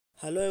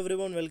Hello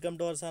everyone, welcome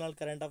to our channel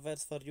Current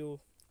Affairs for you.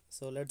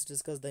 So let's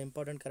discuss the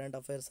important current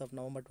affairs of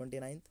November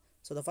 29th.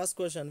 So the first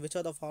question, which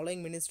of the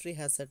following ministry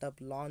has set up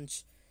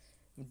launch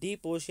deep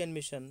ocean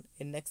mission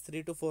in next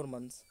 3 to 4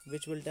 months,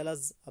 which will tell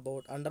us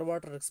about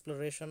underwater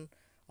exploration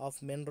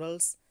of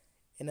minerals,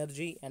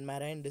 energy and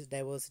marine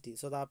diversity.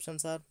 So the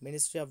options are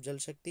Ministry of Jal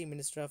Shakti,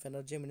 Ministry of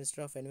Energy,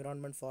 Ministry of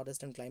Environment,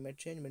 Forest and Climate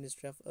Change,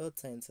 Ministry of Earth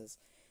Sciences.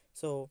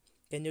 So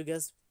can you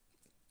guess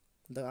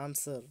the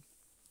answer?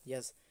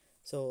 Yes.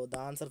 So the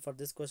answer for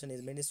this question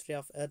is Ministry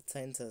of Earth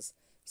Sciences.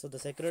 So the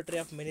Secretary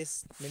of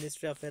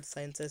Ministry of Earth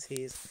Sciences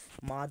is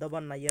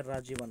Madhavan Nayyar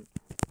Rajivan.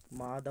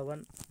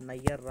 Madhavan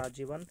Nayyar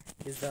Rajivan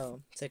is the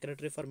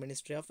Secretary for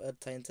Ministry of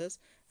Earth Sciences,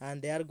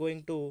 and they are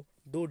going to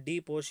do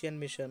deep ocean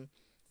mission,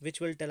 which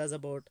will tell us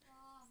about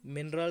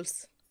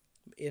minerals,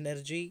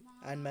 energy,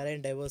 and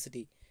marine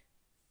diversity.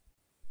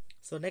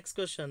 So next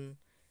question,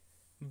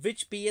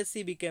 which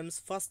PSC becomes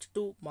first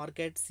to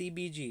market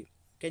CBG?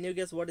 Can you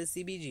guess what is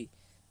CBG?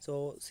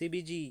 So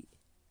CBG,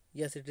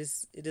 yes, it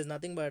is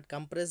nothing but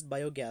compressed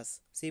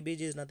biogas.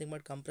 CBG is nothing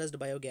but compressed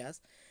biogas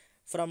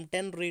from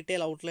 10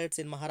 retail outlets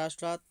in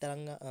Maharashtra,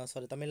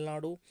 Tamil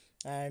Nadu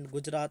and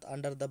Gujarat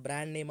under the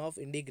brand name of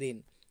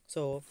IndiGreen.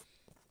 So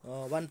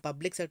one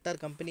public sector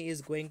company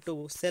is going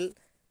to sell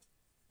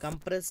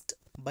compressed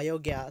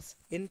biogas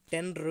in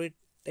 10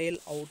 retail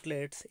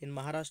outlets in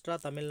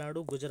Maharashtra, Tamil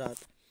Nadu, Gujarat,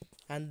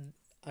 and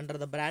under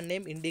the brand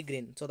name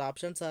IndiGreen. So the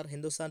options are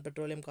Hindustan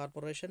Petroleum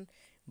Corporation,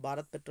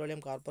 Bharat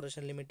Petroleum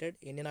Corporation Limited,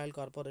 Indian Oil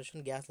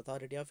Corporation, Gas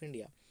Authority of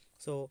India.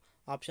 So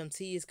option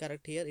C is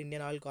correct here,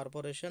 Indian Oil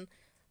Corporation.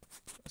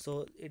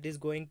 So it is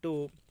going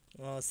to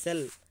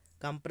sell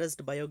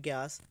compressed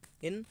biogas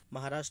in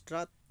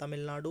Maharashtra,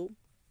 Tamil Nadu,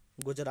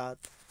 Gujarat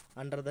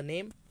under the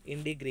name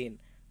IndiGreen.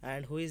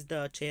 And who is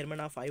the chairman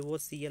of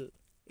IOCL,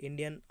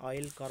 Indian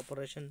Oil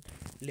Corporation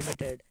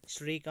Limited?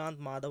 Shrikant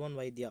Madhavan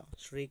Vaidya.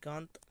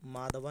 Shrikant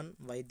Madhavan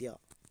Vaidya.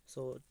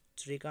 So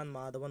Shrikant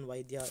Madhavan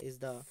Vaidya is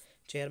the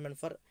chairman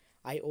for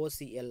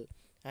IOCL.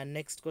 And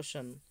next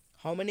question,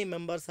 how many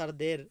members are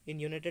there in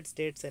United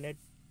States Senate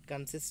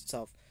consists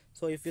of?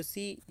 So if you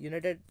see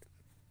United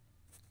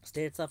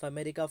States of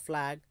America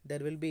flag, there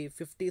will be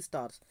 50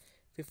 stars.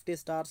 50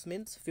 stars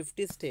means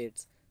 50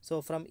 states.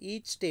 So from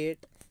each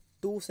state,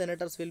 2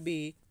 senators will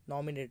be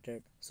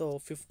nominated. So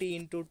 50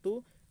 into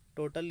 2,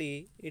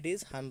 totally it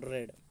is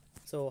 100.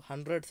 So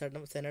 100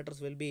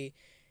 senators will be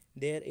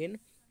there in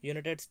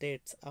United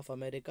States of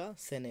America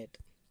Senate.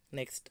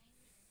 Next,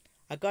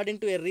 according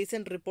to a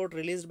recent report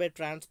released by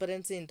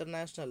Transparency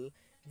International,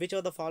 which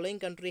of the following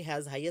country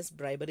has highest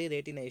bribery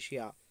rate in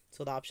Asia?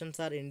 So the options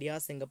are India,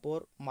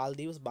 Singapore,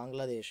 Maldives,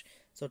 Bangladesh.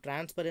 So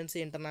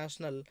Transparency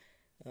International,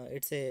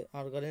 it's a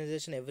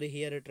organization, every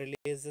year it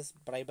releases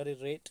bribery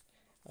rate,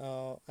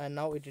 and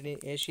now it in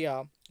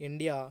Asia,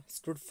 India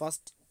stood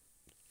first.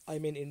 I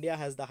mean, India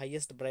has the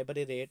highest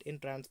bribery rate in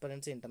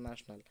Transparency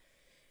International.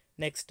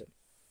 Next,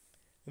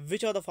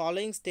 which of the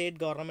following state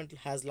government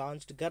has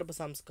launched Garbh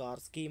Samskar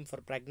scheme for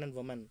pregnant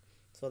women?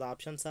 So the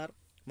options are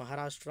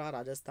Maharashtra,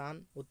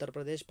 Rajasthan, Uttar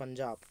Pradesh,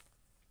 Punjab.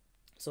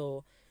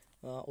 So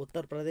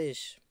Uttar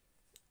Pradesh,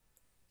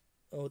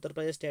 Uttar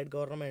Pradesh state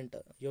government,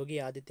 Yogi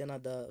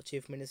Adityanath, the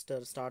chief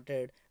minister,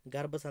 started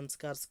Garbh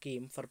Sanskar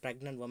scheme for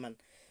pregnant women.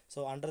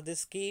 So under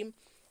this scheme,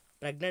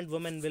 pregnant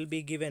women will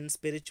be given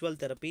spiritual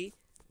therapy,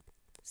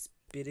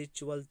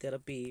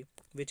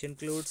 which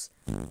includes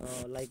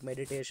like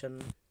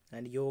meditation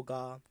and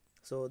yoga.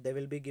 So they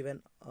will be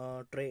given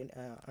train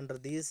under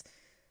this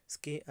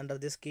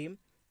scheme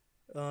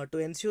to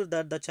ensure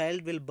that the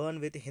child will burn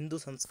with Hindu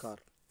sanskar.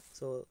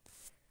 So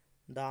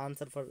the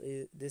answer for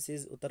this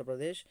is Uttar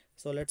Pradesh.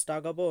 So let's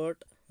talk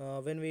about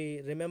when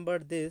we remember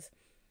this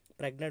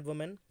pregnant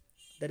women,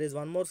 there is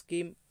one more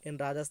scheme in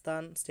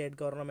Rajasthan state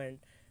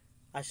government.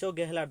 Ashok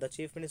Gehlot, the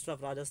chief minister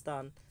of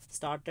Rajasthan,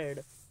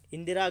 started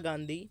Indira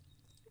Gandhi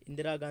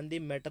Indira Gandhi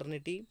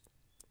maternity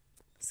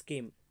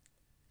scheme.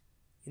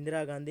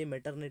 Indira Gandhi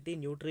maternity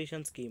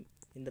nutrition scheme.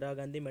 Indira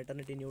Gandhi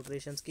maternity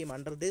nutrition scheme.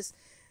 Under this,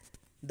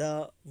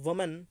 the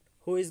woman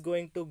who is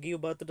going to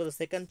give birth to the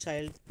second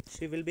child,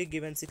 she will be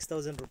given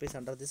 6,000 rupees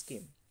under this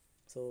scheme.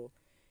 So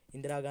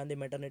Indira Gandhi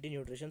maternity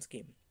nutrition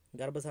scheme.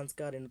 Garbha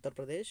Sanskar in Uttar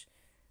Pradesh.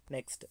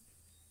 Next,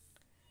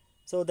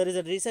 so there is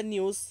a recent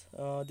news,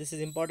 this is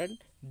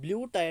important,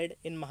 blue tide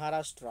in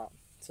Maharashtra.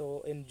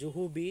 So in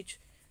Juhu beach,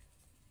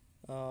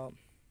 uh,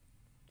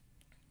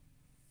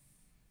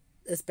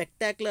 a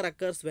spectacular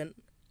occurs when,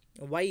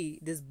 why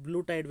this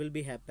blue tide will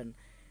be happen?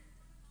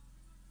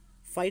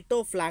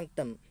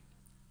 Phytoplankton,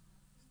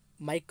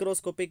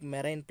 microscopic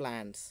marine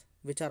plants,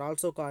 which are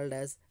also called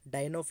as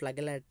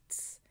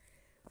dinoflagellates,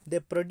 they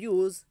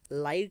produce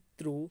light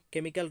through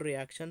chemical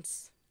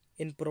reactions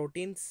in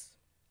proteins.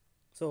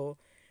 So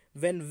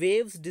when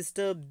waves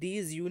disturb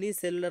these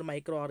unicellular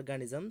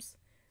microorganisms,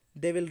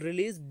 they will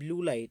release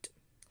blue light.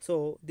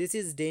 So this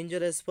is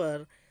dangerous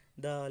for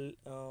the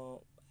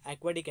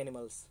aquatic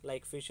animals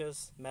like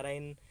fishes,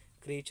 marine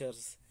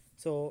creatures.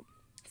 So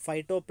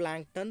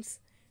phytoplanktons,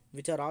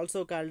 which are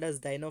also called as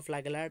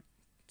dinoflagellates,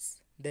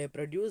 they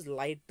produce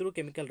light through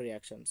chemical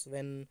reactions.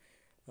 When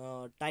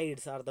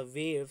tides or the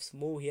waves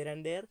move here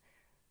and there,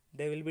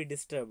 they will be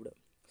disturbed,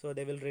 so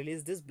they will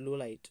release this blue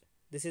light.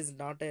 This is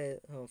not a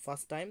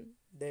first time.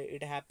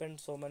 It happened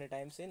so many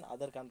times in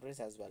other countries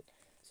as well.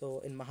 So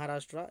in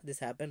Maharashtra this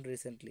happened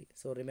recently,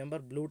 so remember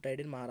blue tide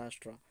in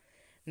Maharashtra.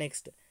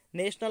 Next,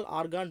 National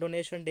Organ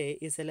Donation Day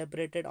is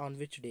celebrated on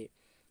which day?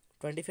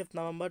 25th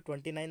November,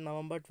 29th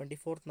November,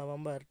 24th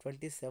November,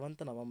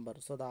 27th November.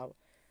 So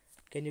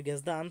can you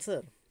guess the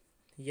answer?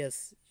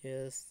 Yes,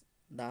 the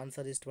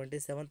answer is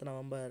 27th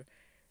November.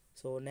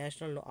 So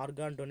National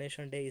Organ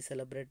Donation Day is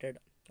celebrated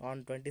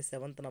on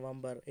 27th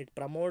November. It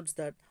promotes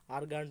that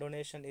organ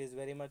donation is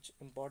very much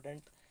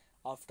important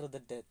after the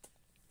death.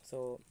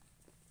 So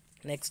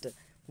next,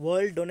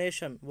 World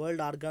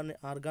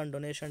Organ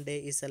Donation Day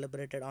is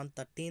celebrated on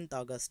 13th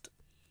August.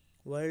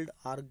 World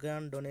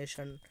Organ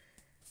Donation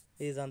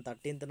is on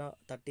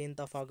 13th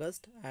of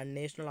August, and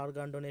National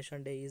Organ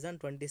Donation Day is on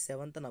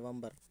 27th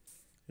November.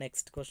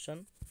 Next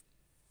question.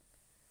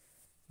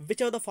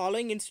 Which of the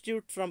following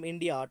institute from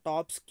India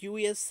tops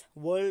QS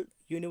World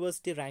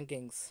University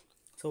Rankings?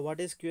 So what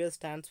is QS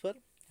stands for?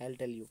 I'll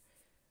tell you.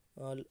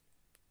 Uh,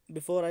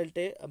 before I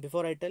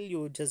tell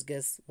you, just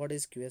guess what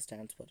is QS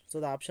stands for. So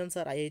the options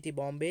are IIT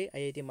Bombay,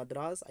 IIT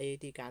Madras,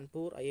 IIT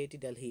Kanpur, IIT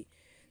Delhi.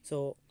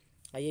 So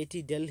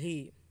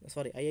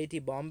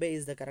IIT Bombay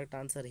is the correct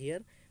answer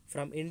here.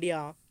 From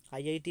India,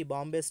 IIT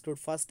Bombay stood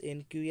first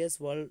in QS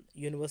World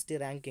University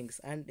Rankings,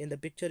 and in the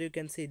picture you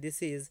can see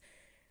this is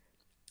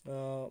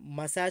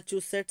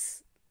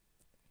Massachusetts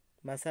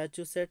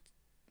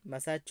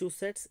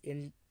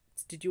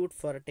Institute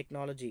for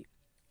Technology.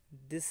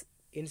 This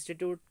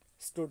institute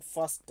stood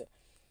first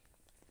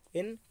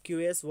in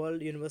QS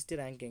World University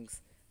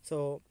Rankings.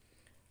 So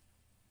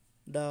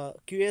the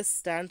QS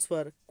stands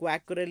for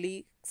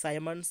Quacquarelli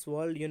Simons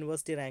World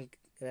University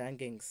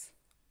Rankings.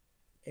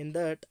 In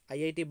that,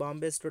 IIT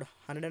Bombay stood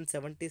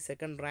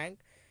 172nd rank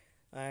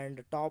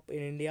and top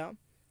in India,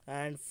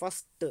 and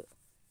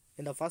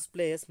in the first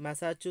place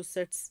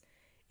Massachusetts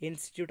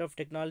Institute of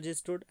Technology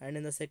stood, and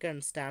in the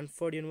second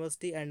Stanford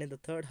University, and in the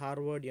third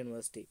Harvard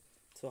University.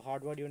 So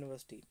Harvard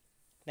University.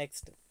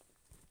 Next,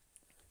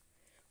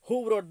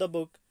 who wrote the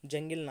book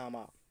Jangil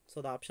Nama?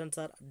 So the options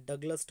are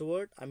Douglas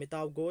Stewart,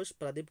 Amitav Ghosh,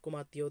 Pradeep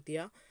Kumar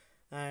Teotia,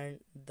 and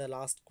The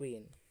Last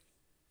Queen.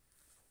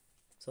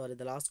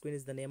 The Last Queen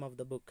is the name of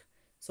the book.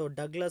 So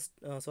Amitav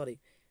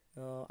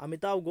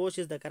Ghosh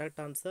is the correct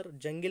answer.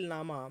 Jangil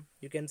Nama,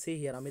 you can see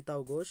here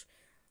Amitav Ghosh.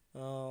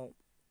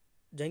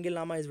 Jangil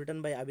Nama is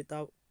written by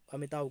Amitav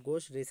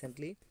Ghosh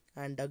recently,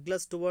 and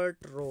Douglas Stewart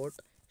wrote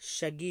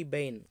Shaggy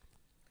Bain,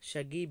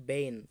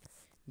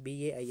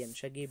 B-A-I-N,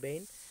 Shaggy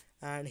Bain,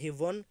 and he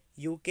won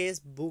UK's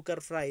Booker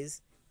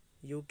Prize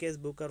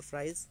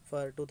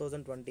for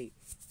 2020.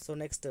 So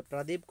next,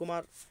 Pradeep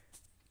Kumar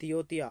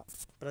Teotia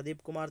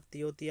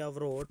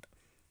wrote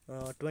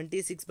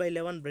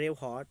 26/11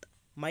 Braveheart,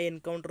 My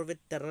Encounter with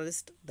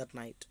Terrorist That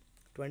Night.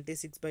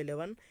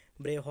 26/11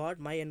 Braveheart,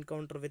 My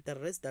Encounter with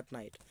Terrorists That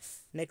Night.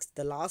 Next,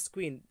 The Last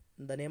Queen.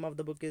 The name of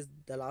the book is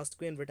The Last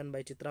Queen, written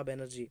by Chitra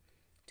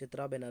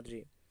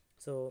Banerjee.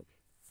 So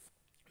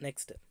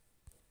next,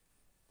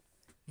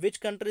 which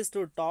country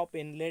stood top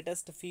in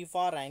latest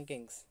FIFA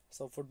rankings?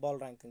 So football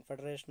ranking,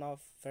 Federation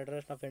of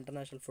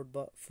International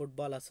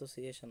Football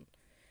Association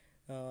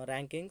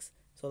rankings.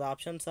 So the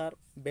options are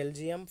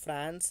Belgium,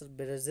 France,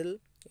 Brazil,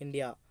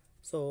 India.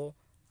 So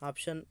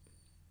option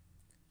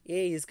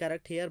A is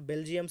correct here.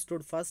 Belgium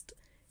stood first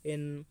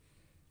in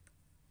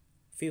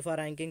FIFA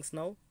rankings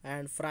now,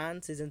 and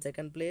France is in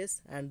second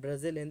place, and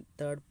Brazil in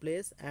third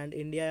place, and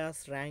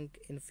India's rank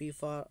in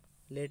FIFA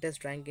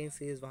latest rankings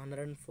is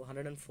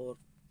 104.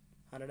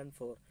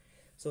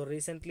 So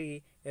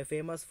recently a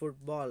famous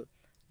football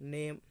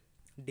named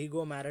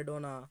Diego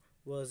Maradona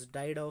was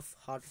died of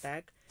heart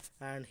attack,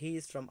 and he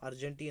is from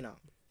Argentina.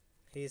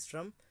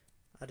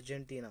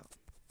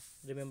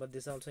 Remember,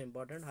 this is also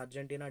important.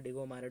 Argentina,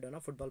 Diego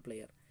Maradona, football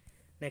player.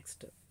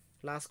 Next,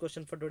 last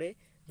question for today.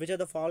 Which of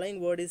the following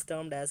word is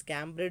termed as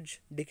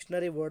Cambridge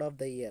Dictionary Word of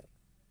the Year?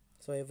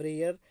 So every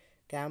year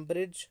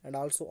Cambridge and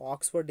also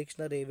Oxford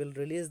Dictionary will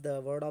release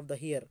the word of the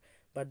year,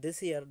 but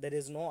this year there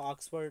is no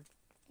Oxford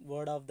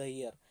word of the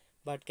year,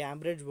 but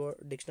Cambridge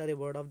Dictionary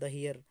Word of the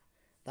Year.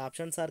 The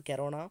options are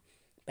corona,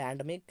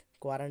 pandemic,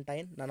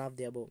 quarantine, none of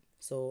the above.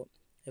 So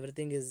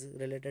everything is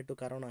related to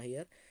corona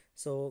here.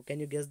 So can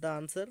you guess the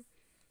answer?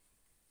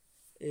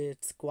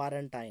 It's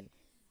quarantine.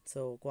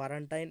 So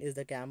quarantine is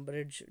the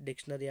Cambridge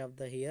Dictionary of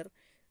the Year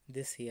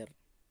this year.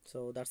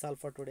 So that's all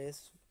for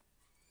today's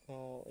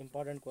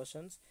important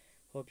questions.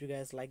 Hope you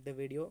guys like the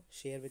video.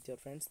 Share with your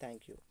friends.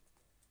 Thank you.